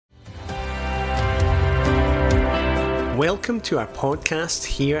Welcome to our podcast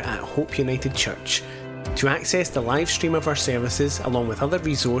here at Hope United Church. To access the live stream of our services along with other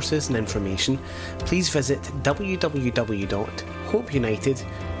resources and information, please visit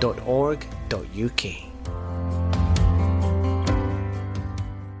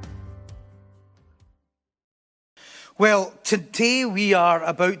Well, today we are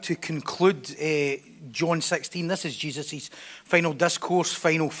about to conclude John 16. This is Jesus' final discourse,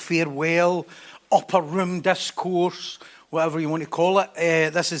 final farewell, upper room discourse, whatever you want to call it.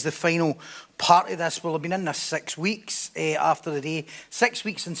 This is the final part of this. We'll have been in this 6 weeks after the day. 6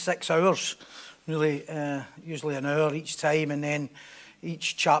 weeks and 6 hours, really, usually an hour each time, and then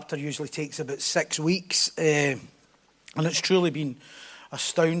each chapter usually takes about 6 weeks. And it's truly been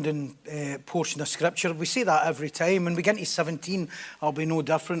astounding portion of scripture. We say that every time. When we get into 17, I'll be no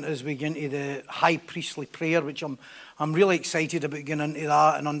different as we get into the high priestly prayer, which I'm really excited about getting into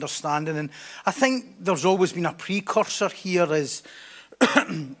that and understanding. And I think there's always been a precursor here as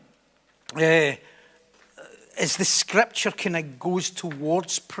the scripture kind of goes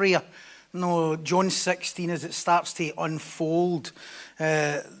towards prayer. No, John 16, as it starts to unfold,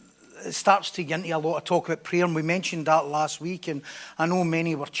 it starts to get into a lot of talk about prayer, and we mentioned that last week, and I know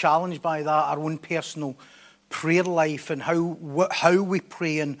many were challenged by that, our own personal prayer life and how we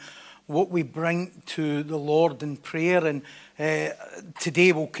pray and what we bring to the Lord in prayer. And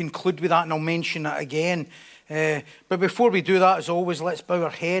today we'll conclude with that, and I'll mention it again. But before we do that, as always, let's bow our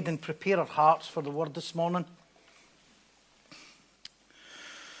head and prepare our hearts for the word this morning.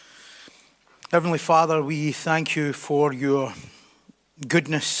 Heavenly Father, we thank you for your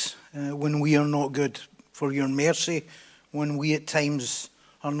goodness when we are not good, for your mercy when we at times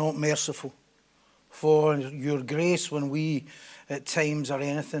are not merciful, for your grace when we at times are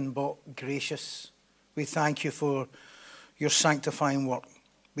anything but gracious. We thank you for your sanctifying work.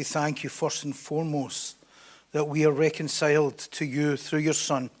 We thank you first and foremost that we are reconciled to you through your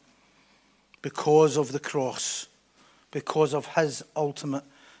Son because of the cross, because of his ultimate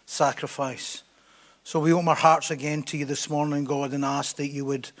sacrifice. So we open our hearts again to you this morning, God, and ask that you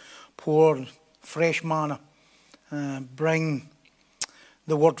would pour fresh manna, bring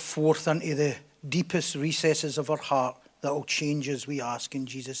the word forth into the deepest recesses of our heart that will change as we ask in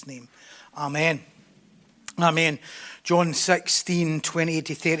Jesus' name. Amen. Amen. John 16, 28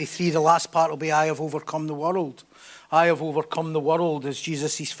 to 33, the last part will be, I have overcome the world. I have overcome the world is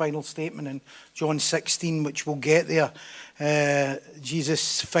Jesus' final statement in John 16, which we'll get there.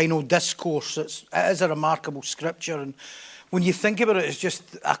 Jesus' final discourse. It is a remarkable scripture, and when you think about it, it's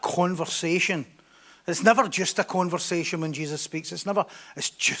just a conversation. It's never just a conversation when Jesus speaks. It's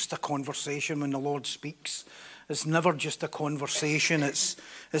just a conversation when the Lord speaks. It's never just a conversation. It's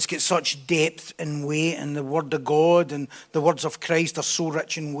got such depth and weight, and the word of God and the words of Christ are so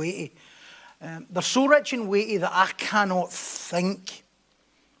rich and weighty. They're so rich and weighty that I cannot think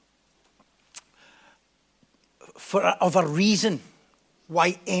of a reason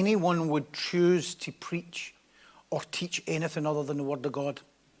why anyone would choose to preach or teach anything other than the Word of God,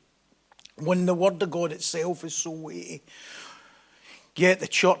 when the Word of God itself is so weighty. Yet the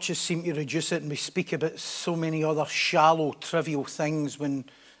churches seem to reduce it, and we speak about so many other shallow, trivial things when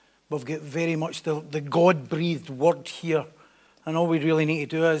we've got very much the God-breathed Word here. And all we really need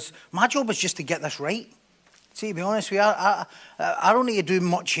to do is, my job is just to get this right. See, to be honest with you, I don't need to do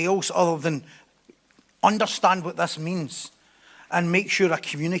much else other than understand what this means and make sure I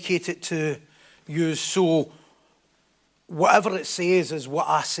communicate it to you, so whatever it says is what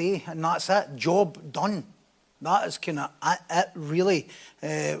I say, and that's it. Job done. That is kind of it, really.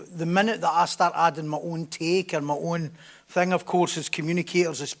 The minute that I start adding my own take or my own thing, of course, as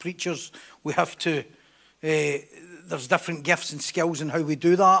communicators, as preachers, we have to, there's different gifts and skills in how we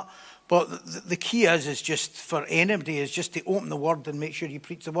do that. But the key is just for anybody is just to open the Word and make sure you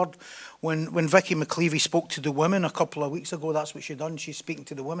preach the Word. When Vicky McCleavy spoke to the women a couple of weeks ago, that's what she done. She's speaking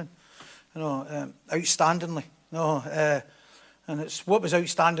to the women, outstandingly. And it's what was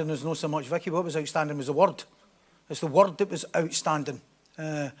outstanding is not so much Vicky. What was outstanding was the Word. It's the Word that was outstanding,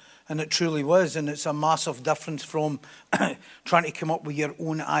 and it truly was. And it's a massive difference from trying to come up with your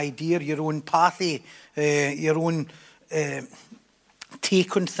own idea, your own pathy, your own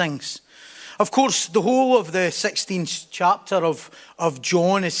take on things. Of course, the whole of the 16th chapter of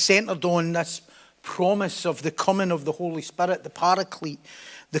John is centred on this promise of the coming of the Holy Spirit, the Paraclete,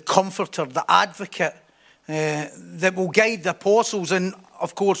 the Comforter, the Advocate, that will guide the apostles and,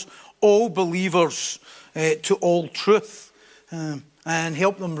 of course, all believers to all truth, and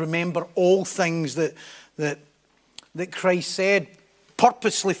help them remember all things that Christ said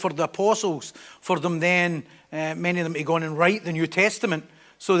purposely for the apostles, for them then, many of them to go on and write the New Testament,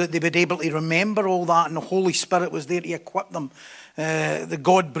 so that they would be able to remember all that, and the Holy Spirit was there to equip them, the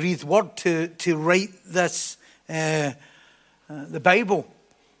God-breathed word to write this, the Bible.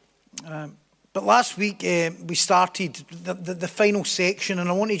 But last week we started the final section, and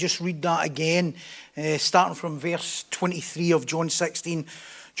I want to just read that again, starting from verse 23 of John 16.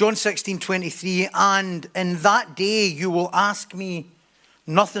 John 16:23, and in that day you will ask me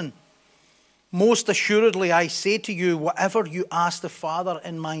nothing. Most assuredly I say to you, whatever you ask the Father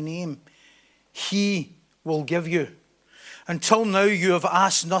in my name, he will give you. Until now you have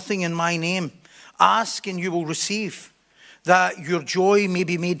asked nothing in my name. Ask and you will receive, that your joy may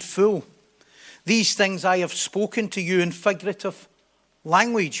be made full. These things I have spoken to you in figurative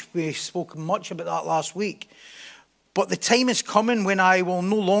language. We spoke much about that last week. But the time is coming when I will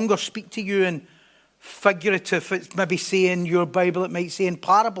no longer speak to you in figurative. It's maybe say in your Bible, it might say in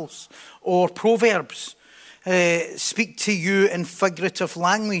parables or proverbs. Speak to you in figurative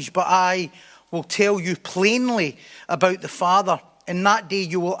language, but I will tell you plainly about the Father. In that day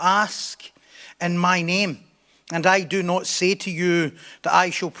you will ask in my name. And I do not say to you that I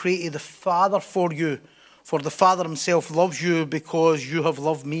shall pray to the Father for you, for the Father himself loves you because you have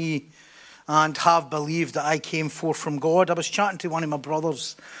loved me and have believed that I came forth from God. I was chatting to one of my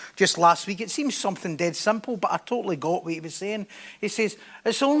brothers just last week. It seems something dead simple, but I totally got what he was saying. He says,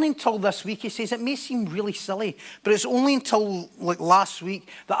 it's only until this week, he says, it may seem really silly, but it's only until like last week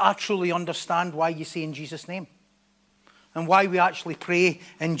that I truly understand why you say in Jesus' name. And why we actually pray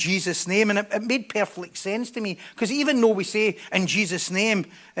in Jesus' name. And it made perfect sense to me. Because even though we say in Jesus' name,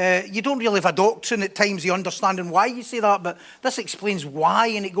 you don't really have a doctrine at times, you understanding why you say that. But this explains why,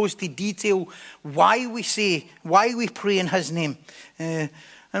 and it goes to detail why we say, why we pray in his name. And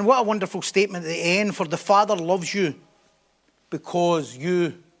what a wonderful statement at the end. For the Father loves you because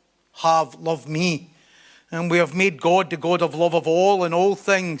you have loved me. And we have made God the God of love of all and all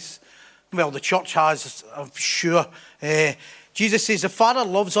things. Well, the church has, I'm sure. Jesus says the Father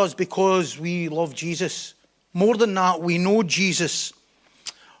loves us because we love Jesus. More than that, we know Jesus.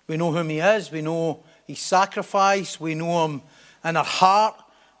 We know whom he is. We know his sacrifice. We know him in our heart.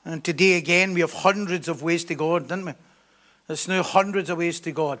 And today again, we have hundreds of ways to God, didn't we? There's now hundreds of ways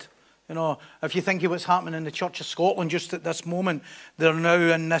to God. You know, if you think of what's happening in the Church of Scotland just at this moment, they're now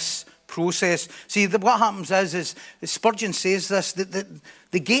in this process. See, what happens is Spurgeon says this, that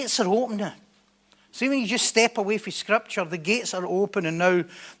the gates are open now. See, when you just step away from Scripture, the gates are open, and now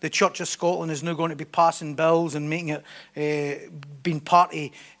the Church of Scotland is now going to be passing bills and making it, being part of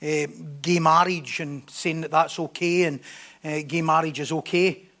gay marriage and saying that that's okay, and gay marriage is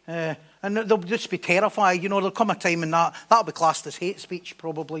okay. And they'll just be terrified. You know, there'll come a time in that'll be classed as hate speech,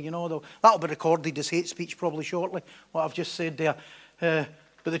 probably. You know, that'll be recorded as hate speech probably shortly, what I've just said there.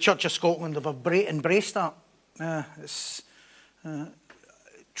 But the Church of Scotland have embraced that. It's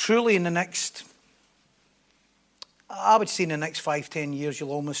truly in the next, I would say in the next 5-10 years,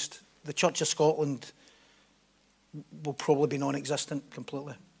 the Church of Scotland will probably be non-existent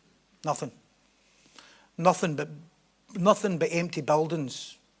completely. Nothing but empty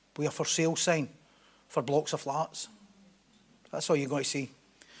buildings with a for sale sign for blocks of flats. That's all you're going to see.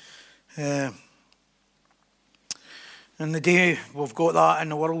 And the day we've got that in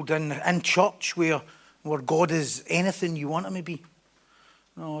the world, in church, where God is anything you want him to be.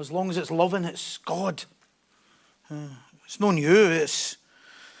 No, as long as it's loving, it's God. It's not new.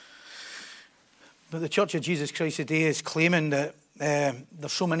 But the Church of Jesus Christ today is claiming that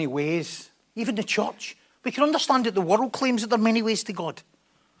there's so many ways. Even the church. We can understand that the world claims that there are many ways to God.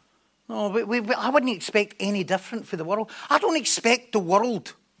 No, I wouldn't expect any different for the world. I don't expect the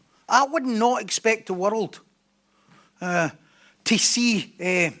world. I would not expect the world to see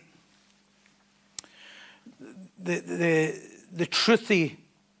the truthy,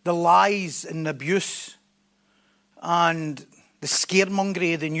 the lies and the abuse and the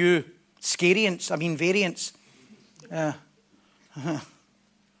scaremongery, the new variants.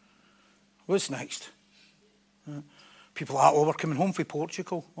 What's next? People are, we're coming home from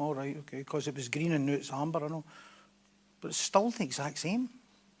Portugal. All right, okay, because it was green and now it's amber, I know. But it's still the exact same.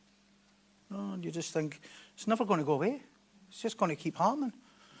 No, you just think, it's never going to go away. It's just going to keep happening.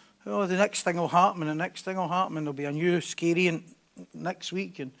 Oh, the next thing will happen, and the next thing will happen, and there'll be a new scariant next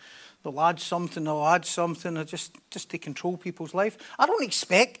week, and they'll add something, just to control people's life. I don't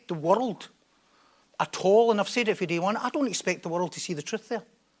expect the world at all, and I've said it for day one, I don't expect the world to see the truth there.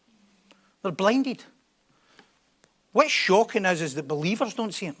 They're blinded. What's shocking is that believers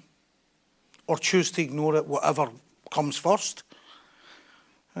don't see it or choose to ignore it, whatever comes first.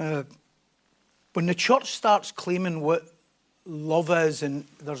 When the church starts claiming what love is, and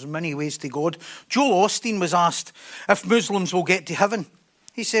there's many ways to God. Joel Osteen was asked if Muslims will get to heaven.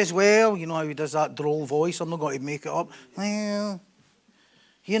 He says, well, you know how he does that droll voice? I'm not going to make it up. Well,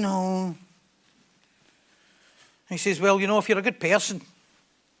 you know. He says, well, you know, if you're a good person,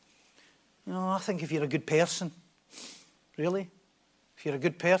 you know, I think if you're a good person, really, if you're a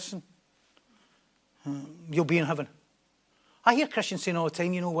good person, you'll be in heaven. I hear Christians saying all the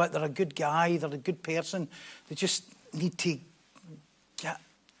time, you know what, they're a good guy, they're a good person, they just need to get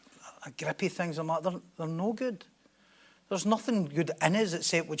a grip of things. I'm like, they're no good. There's nothing good in us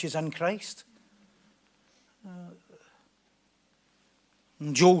except which is in Christ.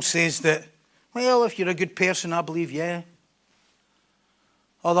 And Joel says that, well, if you're a good person, I believe, yeah.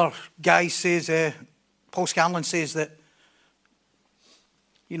 Other guy says, Paul Scanlon says that,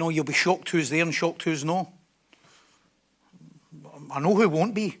 you know, you'll be shocked who's there and shocked who's no. I know who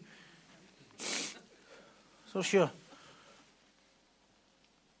won't be. So sure.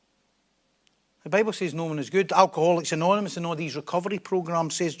 The Bible says no one is good. Alcoholics Anonymous and all these recovery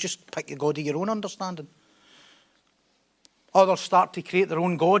programs says just pick a God of your own understanding. Others start to create their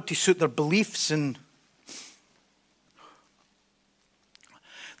own God to suit their beliefs, and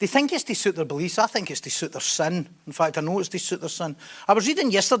they think it's to suit their beliefs. I think it's to suit their sin. In fact, I know it's to suit their sin. I was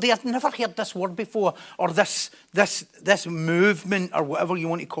reading yesterday, I'd never heard this word before, or this movement, or whatever you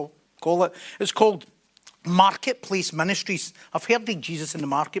want to call it. It's called Marketplace Ministries. I've heard of Jesus in the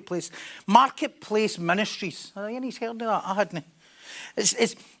marketplace. Marketplace Ministries. Anybody's heard of that? I hadn't.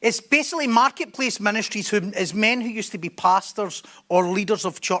 It's basically marketplace ministries is men who used to be pastors or leaders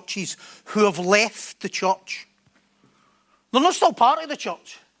of churches who have left the church. They're not still part of the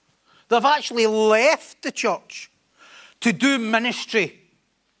church. They've actually left the church to do ministry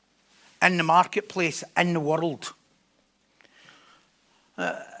in the marketplace, in the world.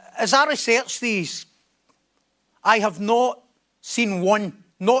 As I research these, I have not seen one,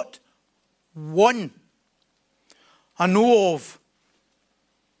 not one, I know of,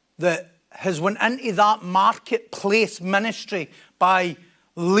 that has went into that marketplace ministry by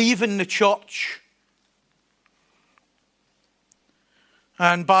leaving the church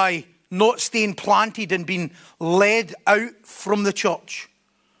and by not staying planted and being led out from the church,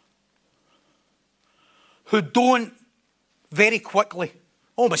 who don't very quickly,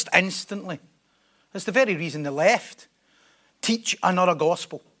 almost instantly, it's the very reason they left, teach another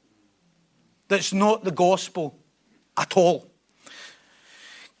gospel that's not the gospel at all.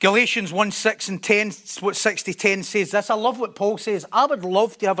 Galatians 1:6 and 10, what 60:10 says this. I love what Paul says. I would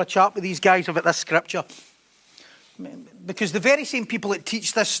love to have a chat with these guys about this scripture, because the very same people that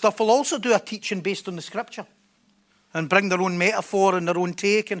teach this stuff will also do a teaching based on the scripture and bring their own metaphor and their own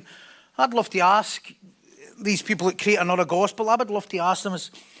take. And I'd love to ask these people that create another gospel, I would love to ask them,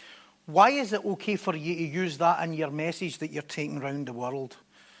 why is it okay for you to use that in your message that you're taking around the world?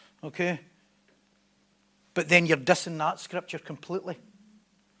 Okay? But then you're dissing that scripture completely,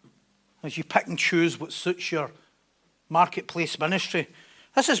 as you pick and choose what suits your marketplace ministry.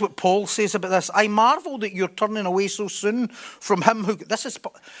 This is what Paul says about this. I marvel that you're turning away so soon from him who...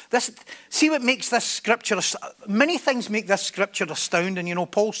 See what makes this scripture... Many things make this scripture astounding. You know,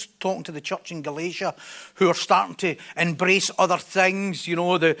 Paul's talking to the church in Galatia who are starting to embrace other things. You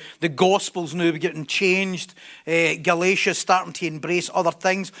know, the gospel's now getting changed. Galatia's starting to embrace other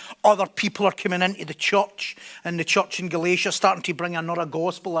things. Other people are coming into the church, and the church in Galatia starting to bring another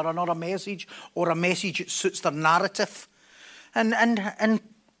gospel or another message, or a message that suits their narrative. And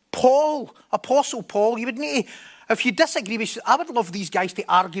Paul, Apostle Paul, you would need to, if you disagree with, I would love these guys to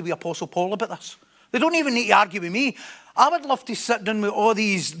argue with Apostle Paul about this. They don't even need to argue with me. I would love to sit down with all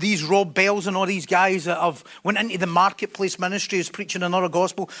these Rob Bells and all these guys that have went into the marketplace ministry as preaching another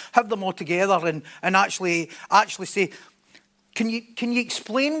gospel, have them all together and actually say, can you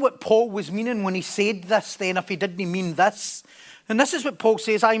explain what Paul was meaning when he said this then, if he didn't mean this? And this is what Paul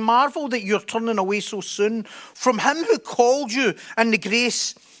says, I marvel that you're turning away so soon from him who called you in the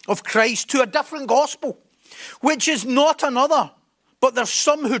grace of Christ to a different gospel, which is not another, but there's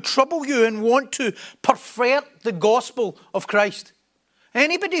some who trouble you and want to pervert the gospel of Christ.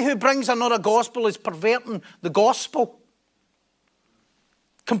 Anybody who brings another gospel is perverting the gospel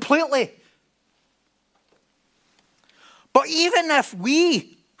completely. But even if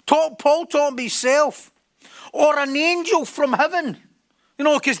Paul talking about himself, or an angel from heaven, you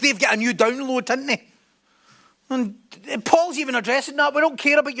know, because they've got a new download, haven't they? And Paul's even addressing that. We don't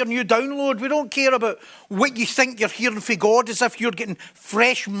care about your new download. We don't care about what you think you're hearing from God, as if you're getting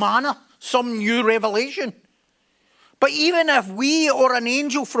fresh manna, some new revelation. But even if we or an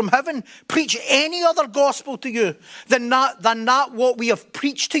angel from heaven preach any other gospel to you than that what we have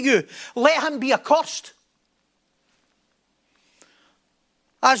preached to you, let him be accursed.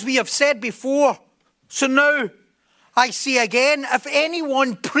 As we have said before, so now I say again, if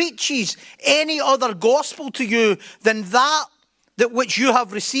anyone preaches any other gospel to you than that which you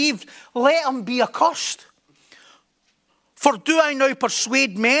have received, let him be accursed. For do I now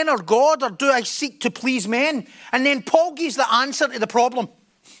persuade men or God, or do I seek to please men? And then Paul gives the answer to the problem.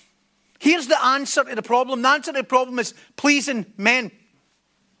 Here's the answer to the problem. The answer to the problem is pleasing men.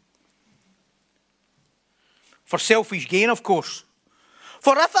 For selfish gain, of course.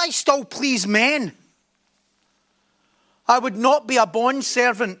 For if I still please men, I would not be a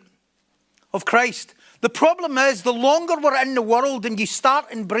bondservant of Christ. The problem is, the longer we're in the world and you start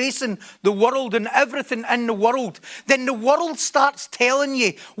embracing the world and everything in the world, then the world starts telling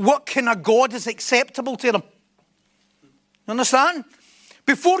you what kind of God is acceptable to them. Understand?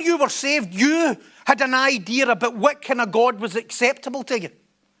 Before you were saved, you had an idea about what kind of God was acceptable to you.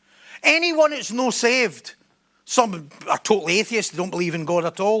 Anyone that's not saved, some are total atheists, they don't believe in God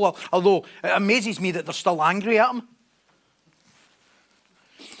at all, although it amazes me that they're still angry at him.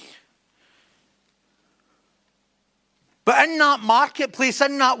 But in that marketplace,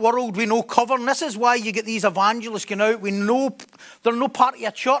 in that world, we know cover. And this is why you get these evangelists going out. We know they're no part of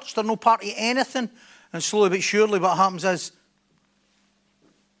a church. They're no part of anything. And slowly but surely what happens is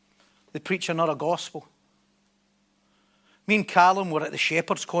they preach another gospel. Me and Callum were at the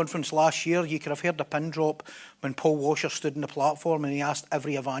Shepherds Conference last year. You could have heard the pin drop when Paul Washer stood on the platform and he asked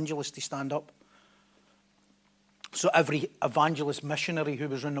every evangelist to stand up. So every evangelist missionary who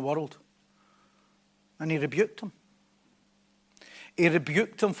was in the world. And he rebuked them. He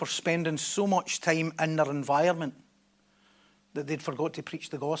rebuked them for spending so much time in their environment that they'd forgot to preach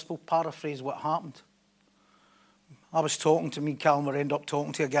the gospel. Paraphrase what happened. I was talking to me, Callum, we ended up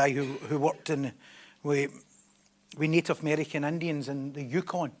talking to a guy who worked with Native American Indians in the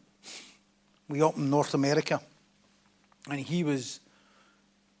Yukon. We up in North America. And he was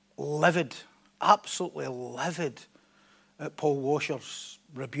livid, absolutely livid at Paul Washer's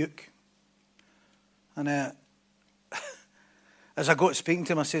rebuke. And as I got speaking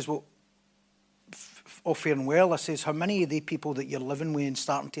to him, I says, well, all fair and well, I says, how many of the people that you're living with and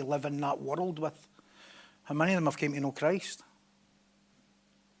starting to live in that world with, how many of them have came to know Christ?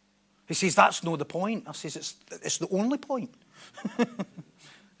 He says, that's not the point. I says, it's the only point.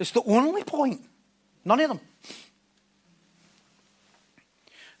 It's the only point. None of them.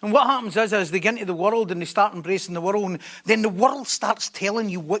 And what happens is they get into the world and they start embracing the world, and then the world starts telling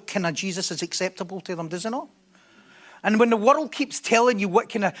you what kind of Jesus is acceptable to them, does it not? And when the world keeps telling you what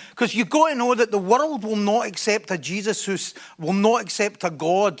kind of... Because you've got to know that the world will not accept a Jesus will not accept a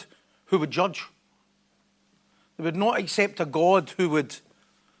God who would judge. They would not accept a God who would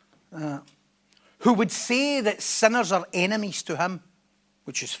say that sinners are enemies to him,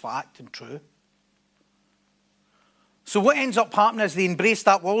 which is fact and true. So what ends up happening is they embrace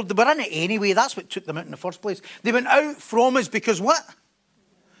that world. They were in it anyway. That's what took them out in the first place. They went out from us because what?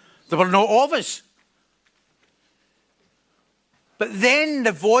 They were not of us. But then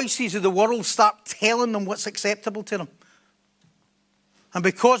the voices of the world start telling them what's acceptable to them. And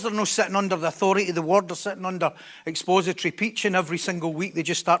because they're not sitting under the authority of the word, they're sitting under expository preaching every single week, they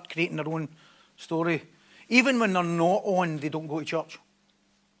just start creating their own story. Even when they're not on, they don't go to church.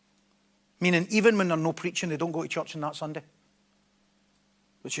 Meaning, even when they're not preaching, they don't go to church on that Sunday.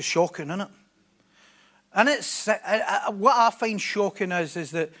 Which is shocking, isn't it? And it's what I find shocking is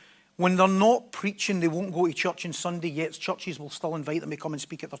that when they're not preaching, they won't go to church on Sunday, yet churches will still invite them to come and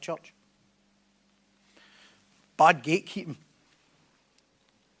speak at their church. Bad gatekeeping.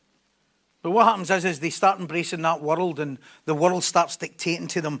 But what happens is they start embracing that world, and the world starts dictating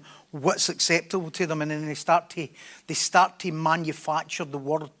to them what's acceptable to them, and then they start to manufacture the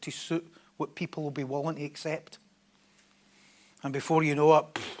word to suit what people will be willing to accept. And before you know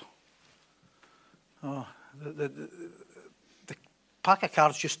it, the pack of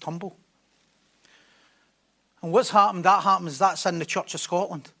cards just tumble. And what's happened, that's in the Church of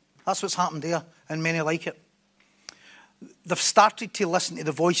Scotland. That's what's happened there, and many like it. They've started to listen to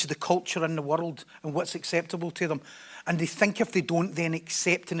the voice of the culture in the world and what's acceptable to them. And they think if they don't then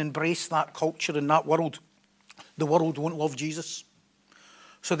accept and embrace that culture and that world, the world won't love Jesus.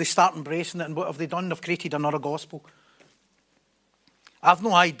 So they start embracing it, and what have they done? They've created another gospel. I've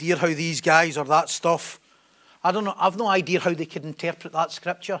no idea how these guys or that stuff, I've no idea how they could interpret that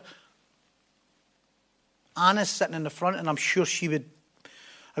scripture. Anna's sitting in the front, and I'm sure she would,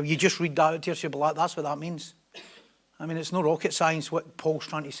 if you just read that out to her, she'd be like, that's what that means. I mean, it's no rocket science what Paul's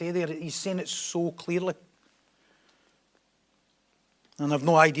trying to say there. He's saying it so clearly. And I've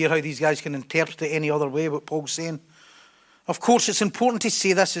no idea how these guys can interpret it any other way, what Paul's saying. Of course, it's important to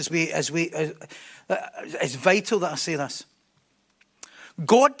say this it's vital that I say this.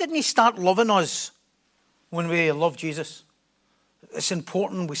 God didn't start loving us when we love Jesus. It's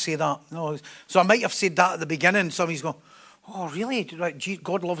important we say that. No, so I might have said that at the beginning. Somebody's going, oh, really?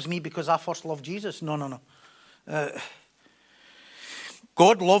 God loves me because I first loved Jesus? No.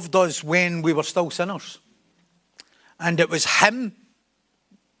 God loved us when we were still sinners. And it was him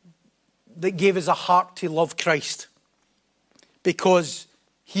that gave us a heart to love Christ, because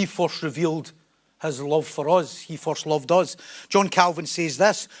he first revealed his love for us. He first loved us. John Calvin says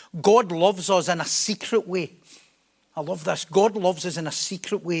this: God loves us in a secret way. I love this. God loves us in a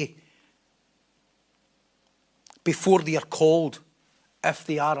secret way before they are called, if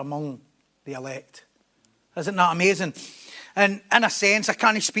they are among the elect. Isn't that amazing? And in a sense, I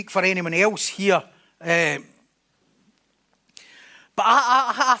can't speak for anyone else here, but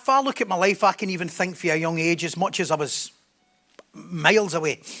if I look at my life, I can even think for a young age, as much as I was miles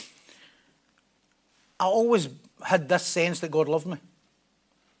away, I always had this sense that God loved me.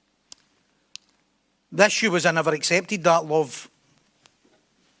 The issue was I never accepted that love,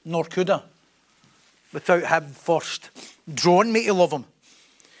 nor could I, without him first drawing me to love him.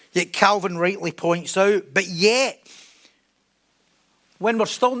 Yet Calvin rightly points out, but yet, when we're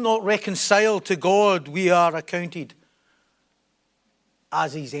still not reconciled to God, we are accounted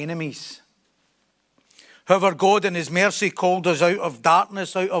as his enemies. However, God in his mercy called us out of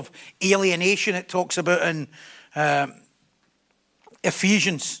darkness, out of alienation, it talks about in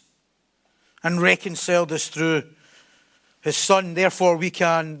Ephesians, and reconciled us through his Son. Therefore we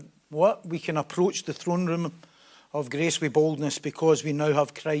can, what? We can approach the throne room of grace with boldness, because we now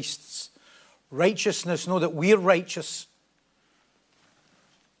have Christ's righteousness. Know that we're righteous.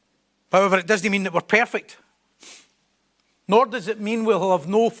 However, it doesn't mean that we're perfect. Nor does it mean we'll have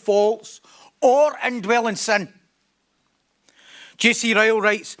no faults or indwell in sin. J.C. Ryle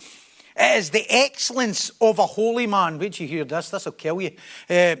writes, it is the excellence of a holy man. Wait till you hear this. This will kill you.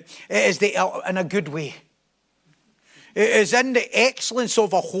 It is in a good way. It is in the excellence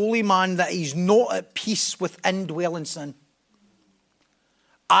of a holy man that he's not at peace with indwelling sin,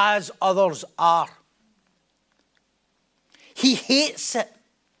 as others are. He hates it.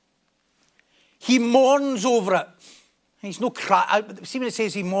 He mourns over it. He's no see when it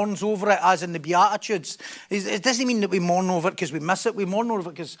says he mourns over it, as in the Beatitudes. It doesn't mean that we mourn over it because we miss it. We mourn over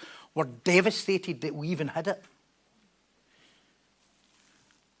it because we're devastated that we even had it.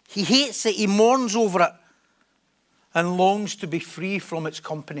 He hates it. He mourns over it and longs to be free from its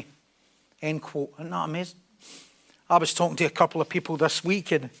company. End quote. Isn't that amazing? I was talking to a couple of people this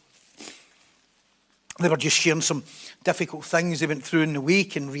week, and they were just sharing some difficult things they went through in the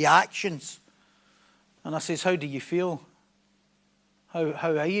week and reactions. And I says, how do you feel?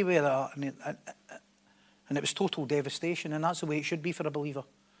 How are you with that? And it was total devastation, and that's the way it should be for a believer.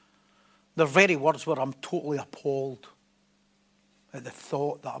 Their very words were, I'm totally appalled at the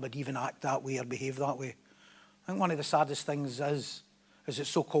thought that I would even act that way or behave that way. I think one of the saddest things is that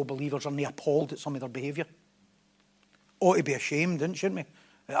so-called believers are not appalled at some of their behaviour. Ought to be ashamed, shouldn't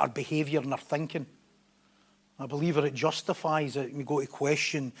we? At our behaviour and our thinking. A believer, it justifies it. We go to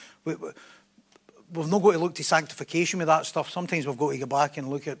question. We've not got to look to sanctification with that stuff. Sometimes we've got to go back and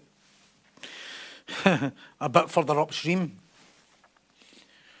look at a bit further upstream.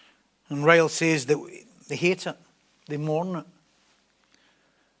 And Ryle says that they hate it. They mourn it.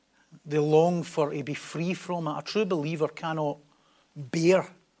 They long to be free from it. A true believer cannot bear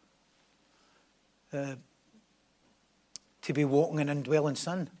to be walking in indwelling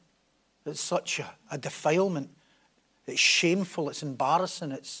sin. It's such a defilement. It's shameful. It's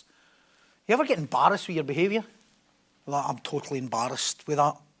embarrassing. You ever get embarrassed with your behaviour? Like, I'm totally embarrassed with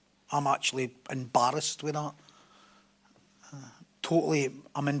that. I'm actually embarrassed with that.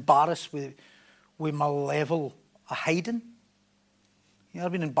 I'm embarrassed with my level of hiding. You ever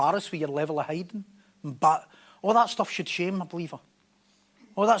been embarrassed with your level of hiding? All that stuff should shame a believer.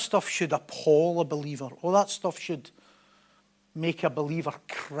 All that stuff should appall a believer. All that stuff should make a believer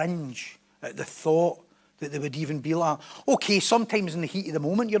cringe at the thought that they would even be like, okay, sometimes in the heat of the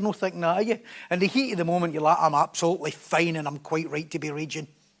moment, you're not thinking that, are you? In the heat of the moment, you're like, I'm absolutely fine and I'm quite right to be raging.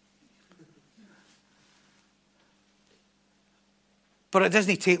 But it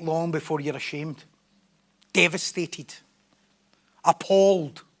doesn't take long before you're ashamed, devastated,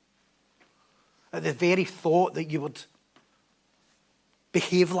 appalled at the very thought that you would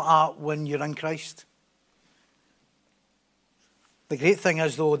behave like that when you're in Christ. The great thing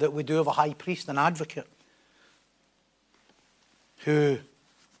is, though, that we do have a high priest, an advocate, who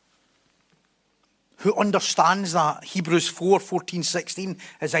understands that. Hebrews 4:14-16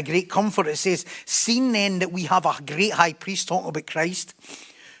 is a great comfort. It says, seeing then that we have a great high priest, talking about Christ,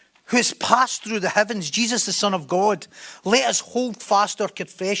 who has passed through the heavens, Jesus the Son of God, let us hold fast our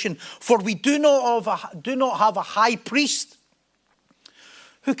confession, for we do not have a high priest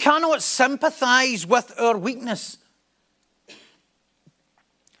who cannot sympathize with our weakness.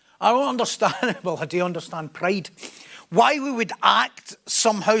 I don't understand, well, I do understand pride, why we would act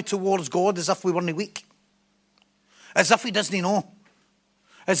somehow towards God as if we weren't weak, as if he doesn't know,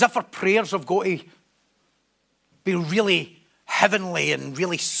 as if our prayers have got to be really heavenly and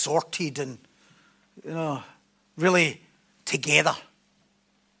really sorted and, really together.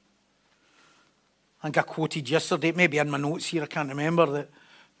 I think I quoted yesterday, maybe in my notes here, I can't remember, that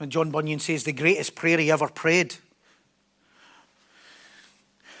when John Bunyan says the greatest prayer he ever prayed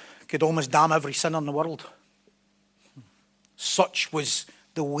could almost damn every sinner in the world. Such was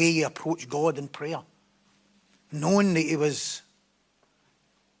the way he approached God in prayer, knowing that he was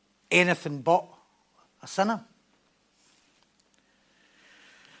anything but a sinner.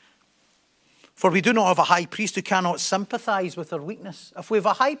 For we do not have a high priest who cannot sympathize with our weakness. If we have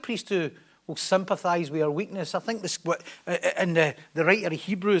a high priest who will sympathize with our weakness, I think this, and the writer of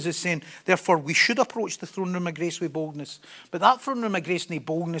Hebrews is saying, therefore we should approach the throne room of grace with boldness. But that throne room of grace and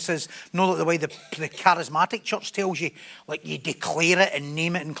boldness is not like the way the charismatic church tells you, like you declare it and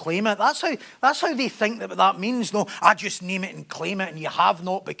name it and claim it. That's how they think that means. No, I just name it and claim it, and you have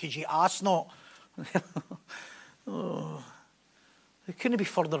not because you ask not. Oh, it couldn't be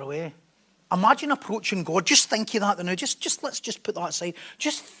further away. Imagine approaching God. Just think of that now. Let's just put that aside.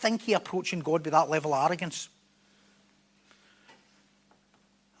 Just think of approaching God with that level of arrogance.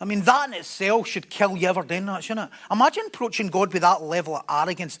 I mean, that in itself should kill you ever doing that, shouldn't it? Imagine approaching God with that level of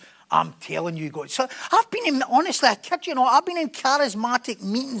arrogance. I'm telling you, God. So honestly, I kid you not, I've been in charismatic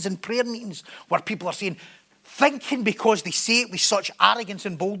meetings and prayer meetings where people are saying, thinking because they say it with such arrogance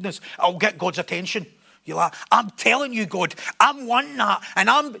and boldness, I'll get God's attention. You're like, I'm telling you, God, I'm wanting that.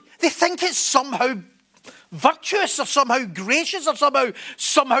 And they think it's somehow virtuous or somehow gracious or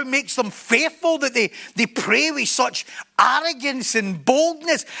somehow makes them faithful that they pray with such arrogance and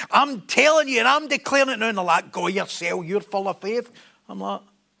boldness. I'm telling you, and I'm declaring it now, and they're like, go yourself, you're full of faith. I'm like,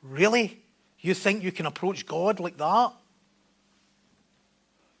 really? You think you can approach God like that?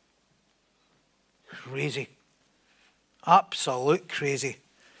 Crazy. Absolute crazy.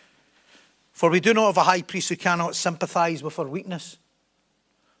 For we do not have a high priest who cannot sympathize with our weakness.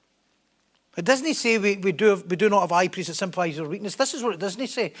 It doesn't say we do not have a high priest that sympathizes with our weakness. This is what it doesn't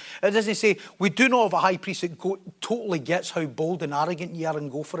say. It doesn't say we do not have a high priest that totally gets how bold and arrogant you are and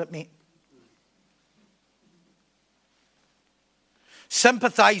go for it, mate.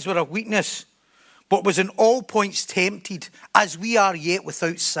 Sympathize with our weakness, but was in all points tempted as we are yet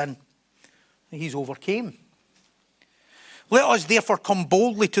without sin. He's overcame. Let us therefore come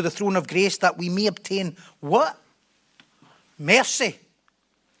boldly to the throne of grace that we may obtain what? Mercy.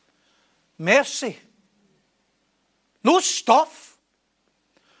 Mercy. No stuff.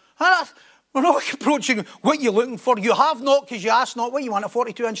 We're not approaching what you're looking for. You have not because you ask not. What you want, a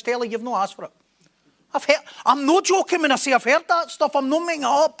 42-inch telly? You've not asked for it. I'm not joking when I say I've heard that stuff. I'm not making it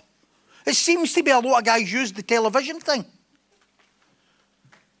up. It seems to be a lot of guys use the television thing.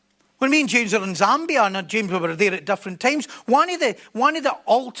 When me and James were in Zambia, and James, we were there at different times, one of the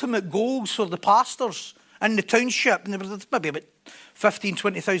ultimate goals for the pastors in the township, and there was maybe about 15,000,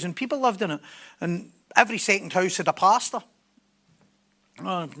 20,000 people lived in it, and every second house had a pastor.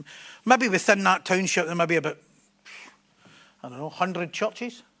 Maybe within that township there may be about, 100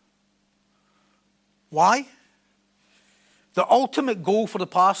 churches. Why? The ultimate goal for the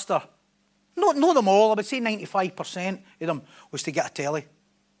pastor, not them all, I would say 95% of them, was to get a telly.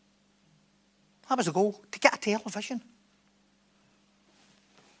 That was the goal, to get a television.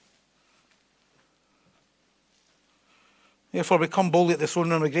 Therefore we come boldly at the throne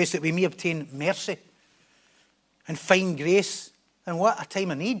room of grace that we may obtain mercy and find grace in what? A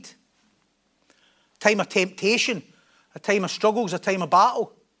time of need. A time of temptation. A time of struggles. A time of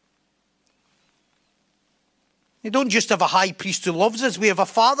battle. You don't just have a high priest who loves us. We have a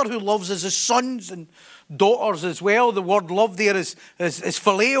father who loves us as sons and daughters as well. The word love there is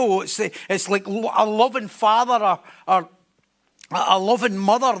phileo. It's like a loving father or a loving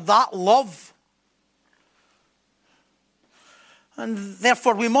mother. That love. And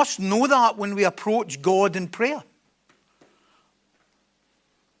therefore we must know that when we approach God in prayer.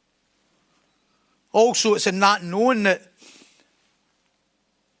 Also, it's in that knowing that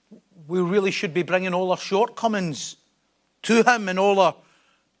we really should be bringing all our shortcomings to Him and all our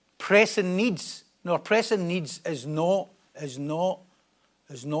pressing needs. And our pressing needs is not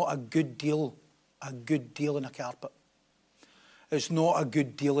a good deal in a carpet. It's not a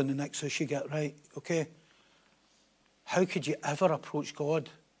good deal in the next house you get, right? Okay? How could you ever approach God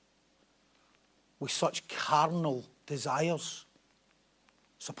with such carnal desires.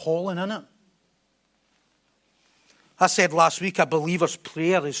 It's appalling, isn't it? I said last week, a believer's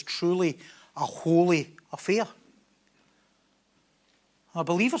prayer is truly a holy affair. A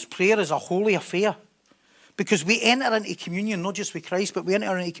believer's prayer is a holy affair because we enter into communion not just with Christ, but we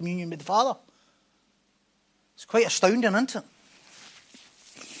enter into communion with the Father. It's quite astounding, isn't it?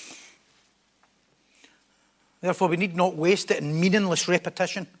 Therefore, we need not waste it in meaningless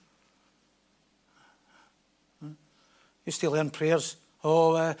repetition. Used to learn prayers.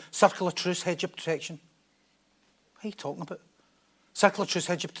 Circle of truth, hedge of protection. What are you talking about? Circle of truth,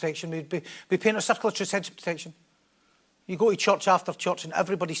 hedge of protection. We paint a circle of truth, hedge of protection. You go to church after church and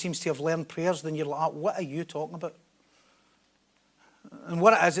everybody seems to have learned prayers, then you're like, what are you talking about? And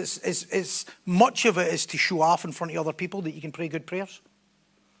what it is, it's much of it is to show off in front of other people that you can pray good prayers.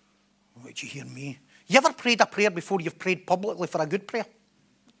 Oh, did you hear me? You ever prayed a prayer before you've prayed publicly for a good prayer?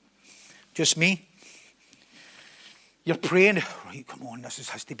 Just me? You're praying, right, come on, this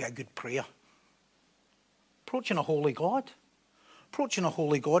has to be a good prayer. Approaching a holy God. Approaching a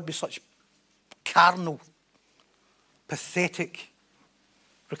holy God with such carnal, pathetic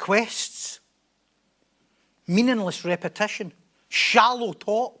requests. Meaningless repetition. Shallow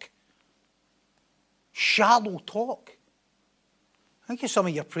talk. Shallow talk. I think some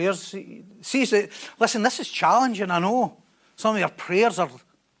of your prayers, listen, this is challenging, I know. Some of your prayers are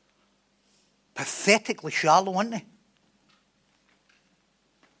pathetically shallow, aren't they?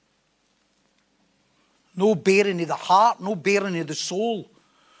 No bearing of the heart, no bearing of the soul.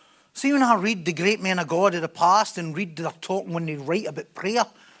 See, when I read the great men of God of the past and read their talk when they write about prayer,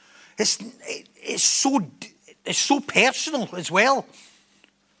 it's so personal as well.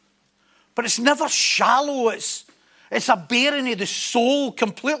 But it's never shallow. It's a bearing of the soul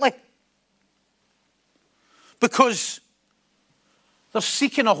completely. Because they're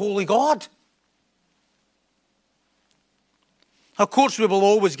seeking a holy God. Of course, we will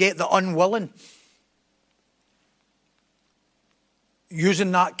always get the unwilling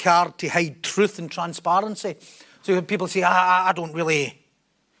using that card to hide truth and transparency. So when people say, I don't really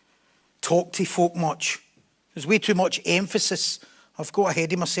talk to folk much. There's way too much emphasis. I've got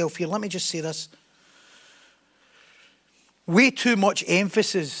ahead of myself here. Let me just say this. Way too much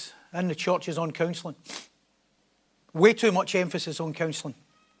emphasis in the churches on counselling. Way too much emphasis on counselling.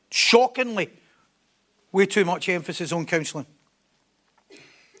 Shockingly, way too much emphasis on counselling.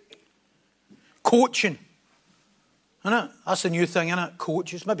 Coaching. Isn't it? That's the new thing, isn't it?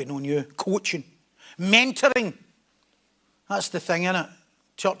 Coaches, maybe no new. Coaching. Mentoring. That's the thing, isn't it?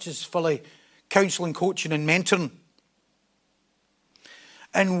 Church is full of counselling, coaching and mentoring.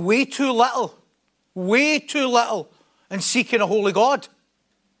 And way too little in seeking a holy God.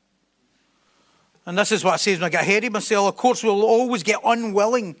 And this is what I say when I get ahead of myself. Of course, we'll always get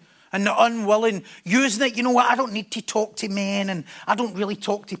unwilling. And the unwilling, using it, you know what, I don't need to talk to men and I don't really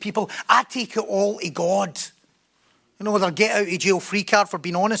talk to people. I take it all to God. You know, with their get out of jail free card for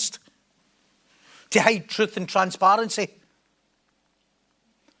being honest. To hide truth and transparency.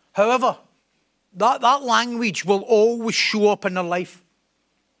 However, that language will always show up in their life.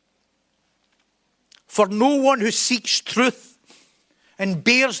 For no one who seeks truth and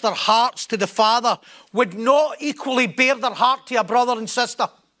bears their hearts to the Father would not equally bear their heart to a brother and sister.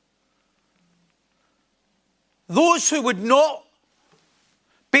 Those who would not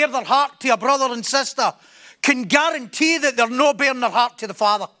bear their heart to a brother and sister can guarantee that they're not bearing their heart to the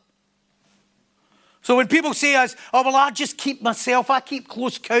Father. So when people say, I just keep myself, I keep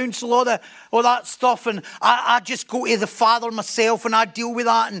close counsel, all that stuff, and I just go to the Father myself and I deal with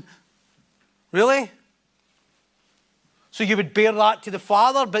that. And really? So you would bear that to the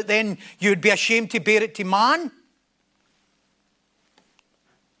Father, but then you would be ashamed to bear it to man?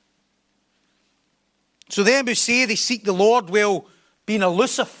 So them who say they seek the Lord, well, being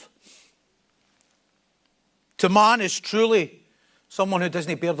elusive to man is truly someone who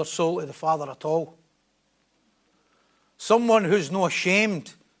doesn't bear their soul to the Father at all. Someone who's not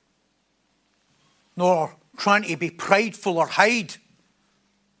ashamed, nor trying to be prideful or hide,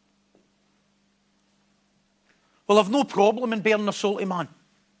 will have no problem in bearing their soul to man.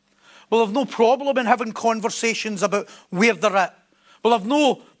 Will have no problem in having conversations about where they're at. Will have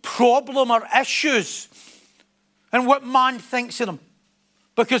no problem or issues in what man thinks of them.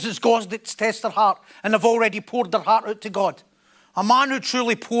 Because it's God that's tested their heart and they've already poured their heart out to God. A man who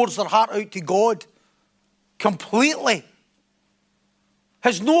truly pours their heart out to God completely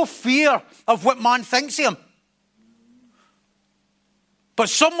has no fear of what man thinks of him. But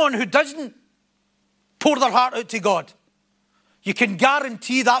someone who doesn't pour their heart out to God, you can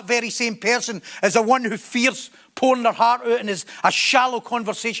guarantee that very same person is the one who fears pouring their heart out and is a shallow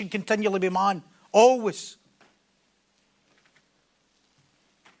conversation continually with man Always.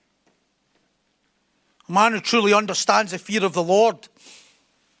 A man who truly understands the fear of the Lord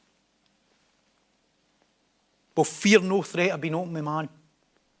will fear no threat of being open with man.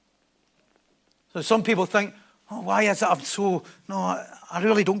 So some people think, oh, why is it I'm so... No, I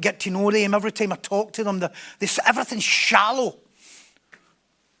really don't get to know them. Every time I talk to them, everything's shallow.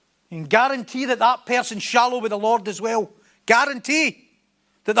 You can guarantee that person's shallow with the Lord as well. Guarantee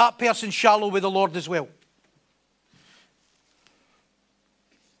that person's shallow with the Lord as well.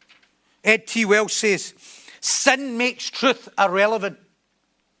 Ed T. Wells says, sin makes truth irrelevant.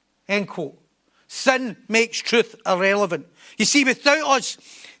 End quote. Sin makes truth irrelevant. You see, without us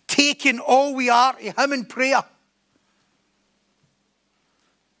taking all we are to Him in prayer,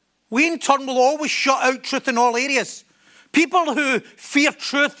 we in turn will always shut out truth in all areas. People who fear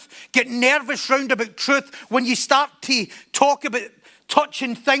truth get nervous round about truth when you start to talk about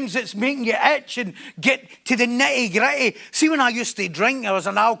touching things that's making you itch and get to the nitty gritty. See, when I used to drink, I was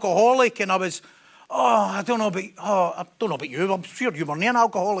an alcoholic and I was, I don't know about you. I'm sure you were near an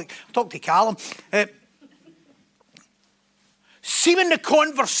alcoholic. I talked to Callum. See, when the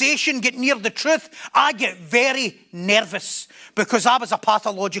conversation get near the truth, I get very nervous because I was a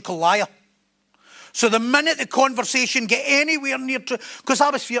pathological liar. So the minute the conversation get anywhere near truth, because I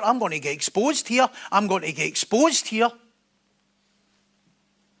was fearing, I'm going to get exposed here. I'm going to get exposed here.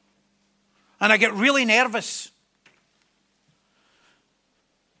 And I get really nervous.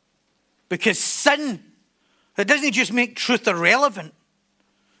 Because sin, it doesn't just make truth irrelevant.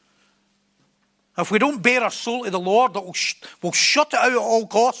 If we don't bear our soul to the Lord, we'll shut it out at all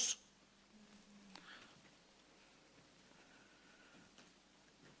costs.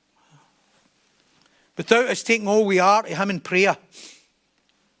 Without us taking all we are to Him in prayer,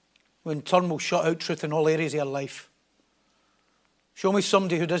 we in turn will shut out truth in all areas of our life. Show me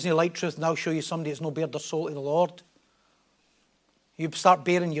somebody who doesn't like truth, and I'll show you somebody that's not bared their soul to the Lord. You start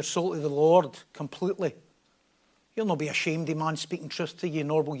bearing your soul to the Lord completely, you'll not be ashamed of man speaking truth to you,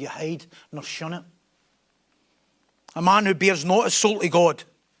 nor will you hide nor shun it. A man who bears not his soul to God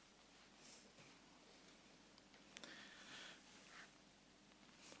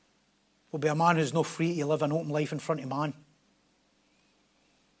will be a man who's not free to live an open life in front of man.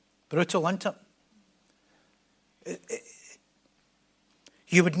 Brutal, isn't it?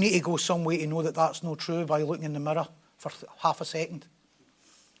 You would need to go some way to know that that's not true by looking in the mirror for half a second.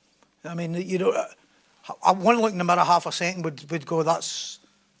 I mean, I want to look in the mirror half a second would go, that's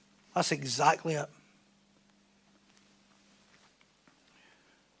exactly it.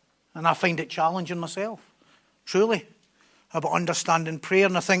 And I find it challenging myself, truly, about understanding prayer.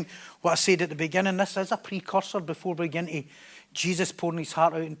 And I think what I said at the beginning, this is a precursor before we begin to Jesus pouring his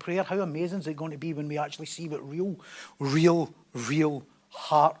heart out in prayer. How amazing is it going to be when we actually see what real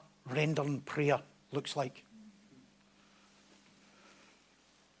heart-rendering prayer looks like?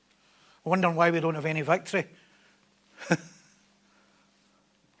 Wondering why we don't have any victory.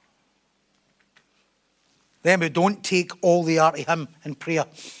 Them who don't take all they are to Him in prayer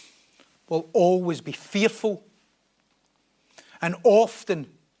will always be fearful and often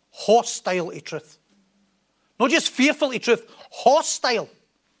hostile to truth. Not just fearful to truth, hostile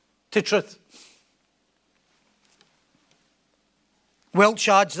to truth. Welch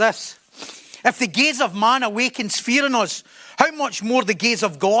adds this: if the gaze of man awakens fear in us, how much more the gaze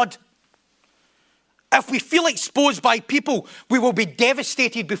of God? If we feel exposed by people, we will be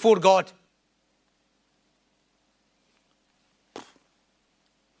devastated before God.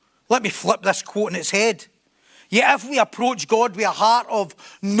 Let me flip this quote on its head. Yet if we approach God with a heart of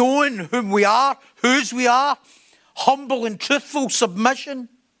knowing whom we are, whose we are, humble and truthful submission,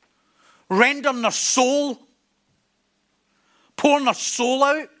 rendering our soul, pouring our soul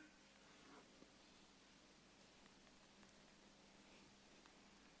out,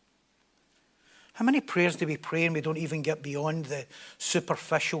 how many prayers do we pray and we don't even get beyond the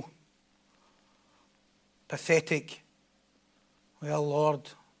superficial, pathetic, well, Lord,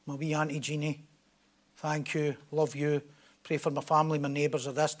 my wee Auntie Jeannie, thank you, love you, pray for my family, my neighbours,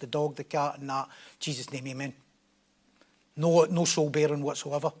 or this, the dog, the cat, and that. Jesus' name, amen. No soul bearing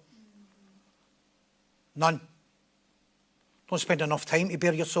whatsoever. None. Don't spend enough time to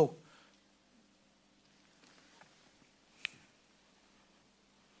bear your soul.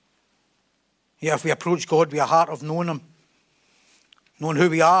 Yeah, if we approach God with a heart of knowing Him, knowing who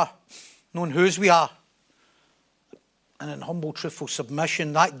we are, knowing whose we are, and in humble, truthful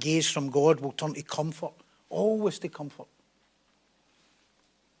submission, that gaze from God will turn to comfort, always to comfort.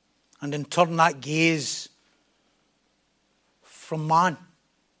 And in turn, that gaze from man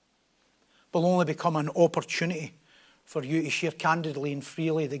will only become an opportunity for you to share candidly and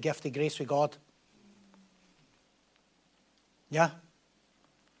freely the gift of grace with God Yeah?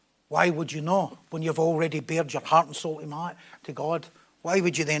 Why would you not? When you've already bared your heart and soul to God, why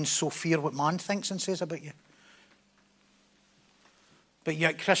would you then so fear what man thinks and says about you? But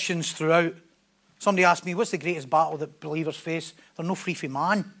yet Christians throughout, somebody asked me, what's the greatest battle that believers face? They're no free from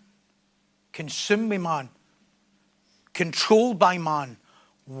man. Consumed by man. Controlled by man.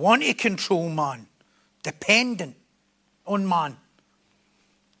 Want to control man. Dependent on man.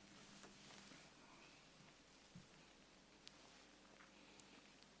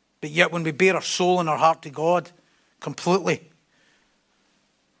 But yet when we bare our soul and our heart to God completely,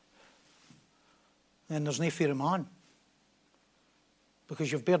 then there's no fear of man.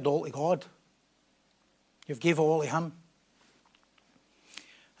 Because you've bared all to God. You've gave all to him.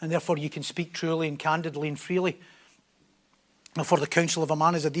 And therefore you can speak truly and candidly and freely. And for the counsel of a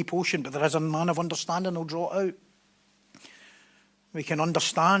man is a deep ocean, but there is a man of understanding who'll draw it out. We can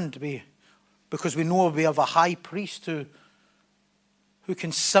understand because we know we have a high priest who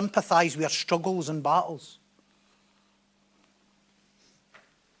can sympathize with our struggles and battles.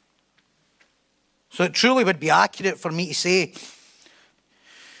 So it truly would be accurate for me to say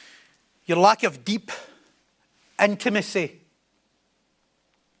your lack of deep intimacy,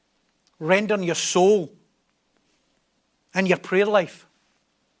 rendering your soul and your prayer life,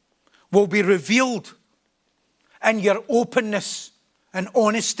 will be revealed in your openness and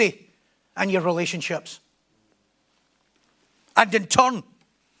honesty and your relationships. And in turn,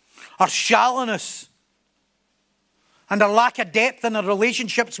 our shallowness and our lack of depth in our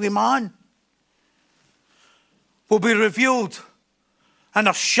relationships with man will be revealed in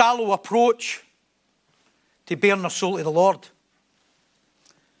our shallow approach to bearing our soul to the Lord.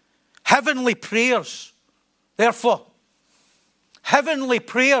 Heavenly prayers, therefore, heavenly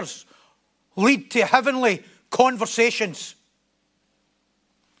prayers lead to heavenly conversations.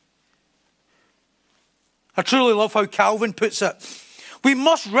 I truly love how Calvin puts it. We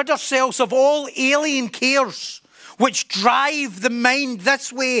must rid ourselves of all alien cares which drive the mind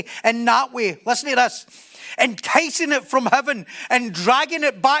this way and that way. Listen to this. Enticing it from heaven and dragging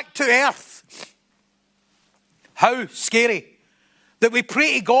it back to earth. How scary that we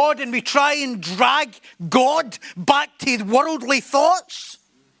pray to God and we try and drag God back to worldly thoughts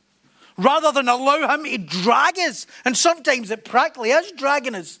rather than allow him to drag us. And sometimes it practically is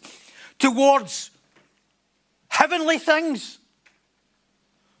dragging us towards heavenly things.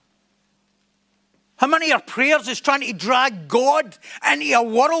 How many of our prayers is trying to drag God into a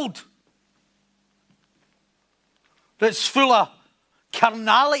world that's full of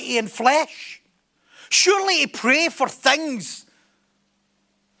carnality and flesh? Surely to pray for things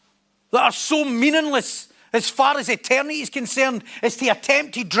that are so meaningless as far as eternity is concerned is to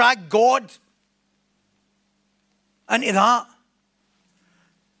attempt to drag God into that.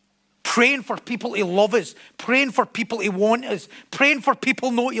 Praying for people to love us. Praying for people to want us. Praying for people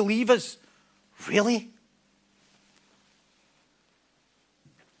not to leave us. Really?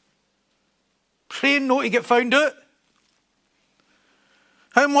 Praying not to get found out?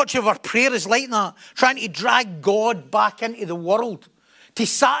 How much of our prayer is like that? Trying to drag God back into the world to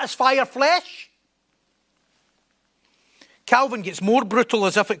satisfy our flesh? Calvin gets more brutal,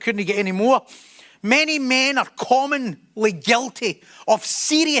 as if it couldn't get any more. Many men are commonly guilty of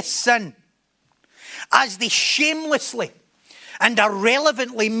serious sin as they shamelessly and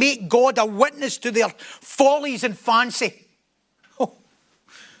irrelevantly make God a witness to their follies and fancy. Oh,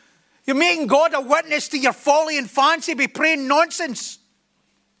 you're making God a witness to your folly and fancy by praying nonsense.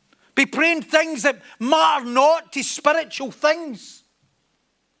 By praying things that matter not to spiritual things.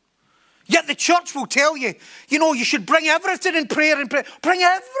 Yet the church will tell you, you should bring everything in prayer and pray. Bring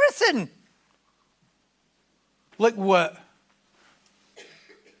everything. Like what?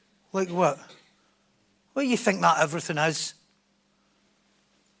 Like what? What do you think that everything is?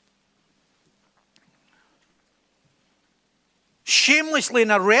 Shamelessly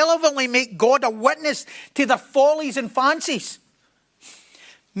and irrelevantly make God a witness to their follies and fancies.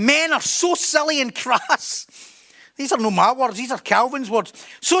 Men are so silly and crass. These are not my words, these are Calvin's words.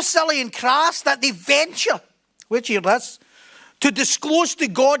 So silly and crass that they venture, wait till you hear this, to disclose to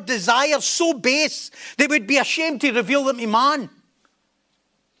God desires so base they would be ashamed to reveal them to man.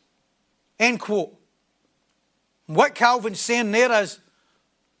 End quote. What Calvin's saying there is,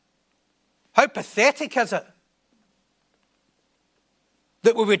 how pathetic is it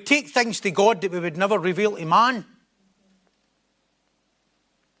that we would take things to God that we would never reveal to man?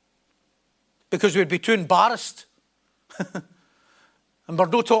 Because we'd be too embarrassed. And we're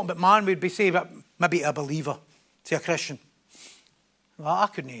not talking about man, we'd be saying maybe a believer, to a Christian. Well, I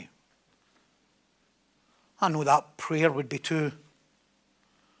couldn't. I know that prayer would be too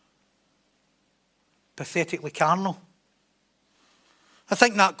pathetically carnal. I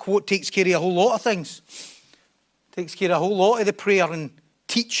think that quote takes care of a whole lot of things. Takes care of a whole lot of the prayer and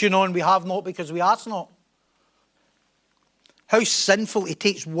teaching on we have not because we ask not. How sinful to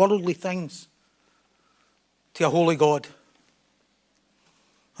take worldly things to a holy God.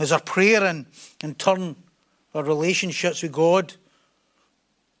 As our prayer and in turn our relationships with God,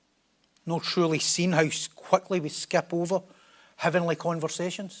 not truly seen how quickly we skip over heavenly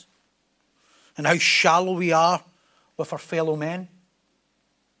conversations and how shallow we are with our fellow men.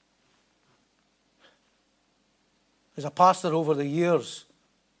 As a pastor over the years,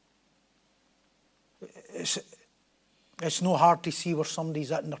 it's no hard to see where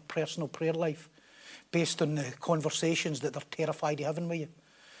somebody's at in their personal prayer life based on the conversations that they're terrified of having with you.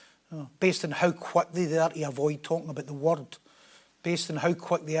 Based on how quickly they are to avoid talking about the word. Based on how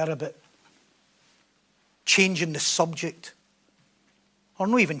quick they are about changing the subject. Or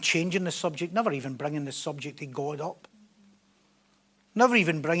not even changing the subject, never even bringing the subject of God up. Never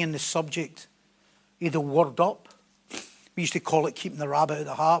even bringing the subject of the word up. We used to call it keeping the rabbit out of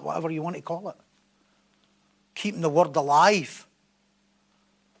the hat, whatever you want to call it. Keeping the word alive.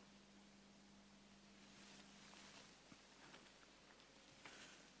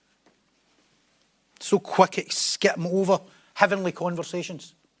 So quick at skipping over heavenly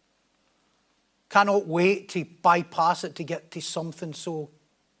conversations. Cannot wait to bypass it to get to something so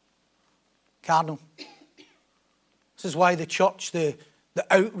carnal. This is why the church, the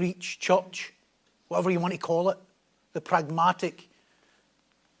outreach church, whatever you want to call it, the pragmatic,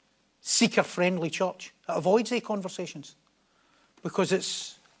 seeker-friendly church, it avoids these conversations because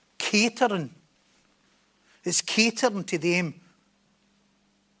it's catering. It's catering to them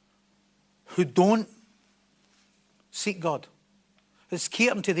who don't seek God. It's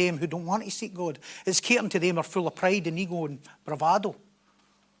catering to them who don't want to seek God. It's catering to them who are full of pride and ego and bravado.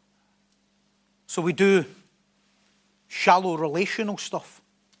 So we do shallow relational stuff.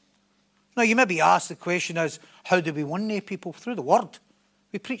 Now you maybe ask the question is, how do we win people? Through the word.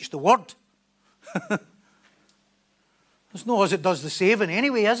 We preach the word. It's not as it does the saving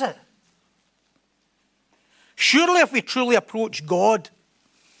anyway, is it? Surely if we truly approach God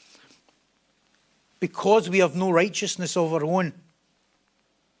because we have no righteousness of our own,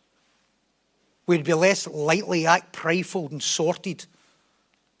 we'd be less likely to act prideful and sorted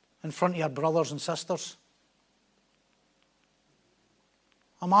in front of our brothers and sisters.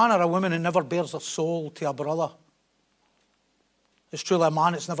 A man or a woman who never bears their soul to a brother is truly a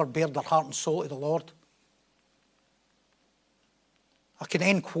man that's never bared their heart and soul to the Lord. I can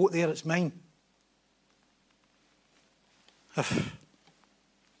end quote there, it's mine. If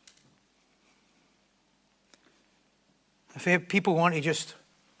people want to just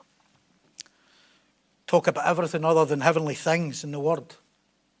talk about everything other than heavenly things in the Word,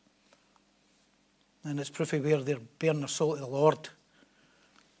 then it's proof of where they're bearing their soul to the Lord.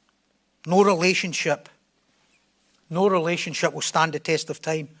 No relationship will stand the test of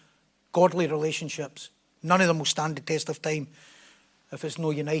time. Godly relationships, none of them will stand the test of time if it's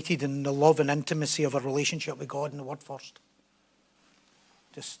not united in the love and intimacy of a relationship with God and the Word first.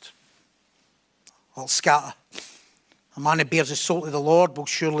 I'll scatter. A man who bears his soul to the Lord will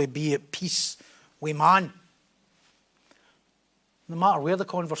surely be at peace with man. No matter where the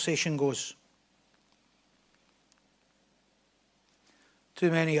conversation goes.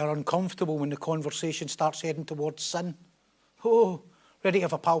 Too many are uncomfortable when the conversation starts heading towards sin. Oh, ready to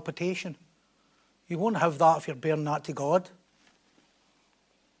have a palpitation. You won't have that if you're bearing that to God.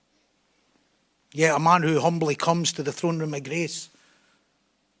 Yet a man who humbly comes to the throne room of grace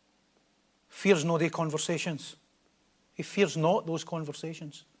fears not those conversations. He fears not those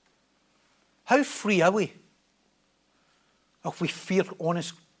conversations. How free are we if we fear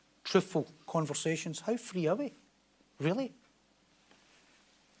honest, truthful conversations? How free are we? Really?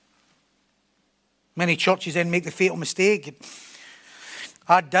 Many churches then make the fatal mistake.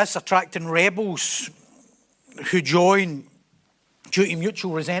 Add this, attracting rebels who join due to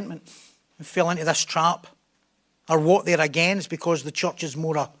mutual resentment and fell into this trap, or what they're against because the church is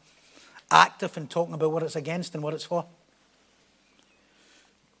more active in talking about what it's against than what it's for.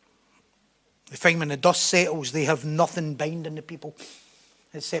 They find when the dust settles, they have nothing binding the people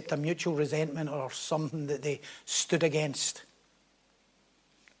except a mutual resentment or something that they stood against.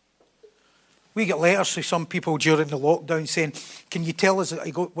 We get letters from some people during the lockdown saying, can you tell us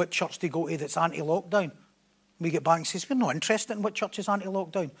what church to go to that's anti-lockdown? We get back and say, we're not interested in what church is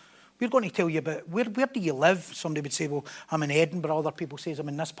anti-lockdown. We're going to tell you about, where do you live? Somebody would say, well, I'm in Edinburgh. Other people say, I'm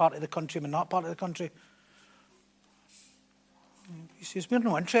in this part of the country, I'm in that part of the country. He says, we're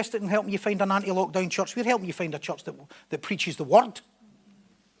not interested in helping you find an anti-lockdown church. We're helping you find a church that preaches the word.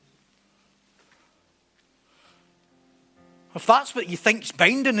 If that's what you think's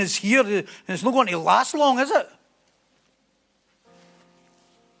binding is here, it's not going to last long, is it?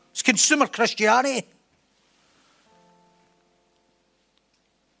 It's consumer Christianity.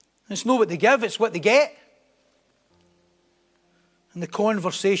 It's not what they give, it's what they get. And the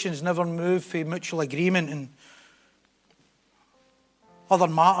conversations never move for mutual agreement and other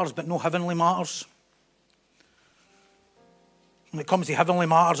matters, but no heavenly matters. When it comes to heavenly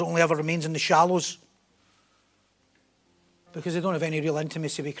matters, it only ever remains in the shallows, because they don't have any real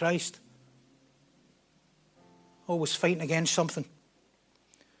intimacy with Christ. Always fighting against something.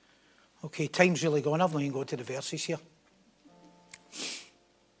 Okay, time's really gone. I've not even got to the verses here.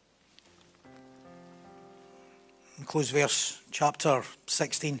 And close verse, chapter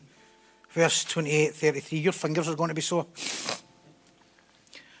 16, verse 28, 33. Your fingers are going to be sore.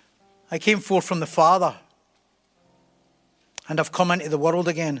 I came forth from the Father, and I've come into the world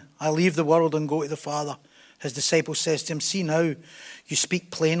again. I leave the world and go to the Father. His disciple says to him, see now, you speak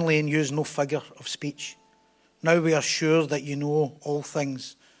plainly and use no figure of speech. Now we are sure that you know all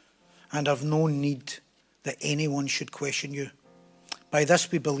things and have no need that anyone should question you. By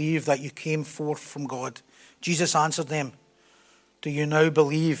this we believe that you came forth from God. Jesus answered them, do you now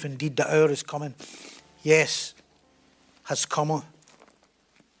believe indeed the hour is coming? Yes, has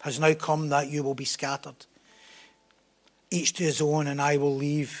now come that you will be scattered. Each to his own, and I will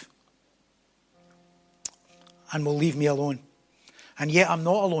leave and will leave me alone. And yet I'm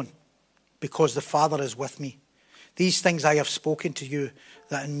not alone, because the Father is with me. These things I have spoken to you,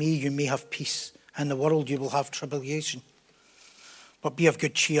 that in me you may have peace. In the world you will have tribulation. But be of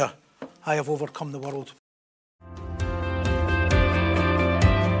good cheer. I have overcome the world.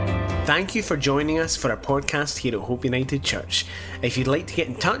 Thank you for joining us for our podcast here at Hope United Church. If you'd like to get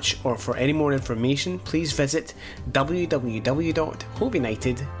in touch or for any more information, please visit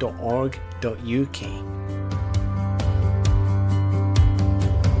www.hopeunited.org.uk.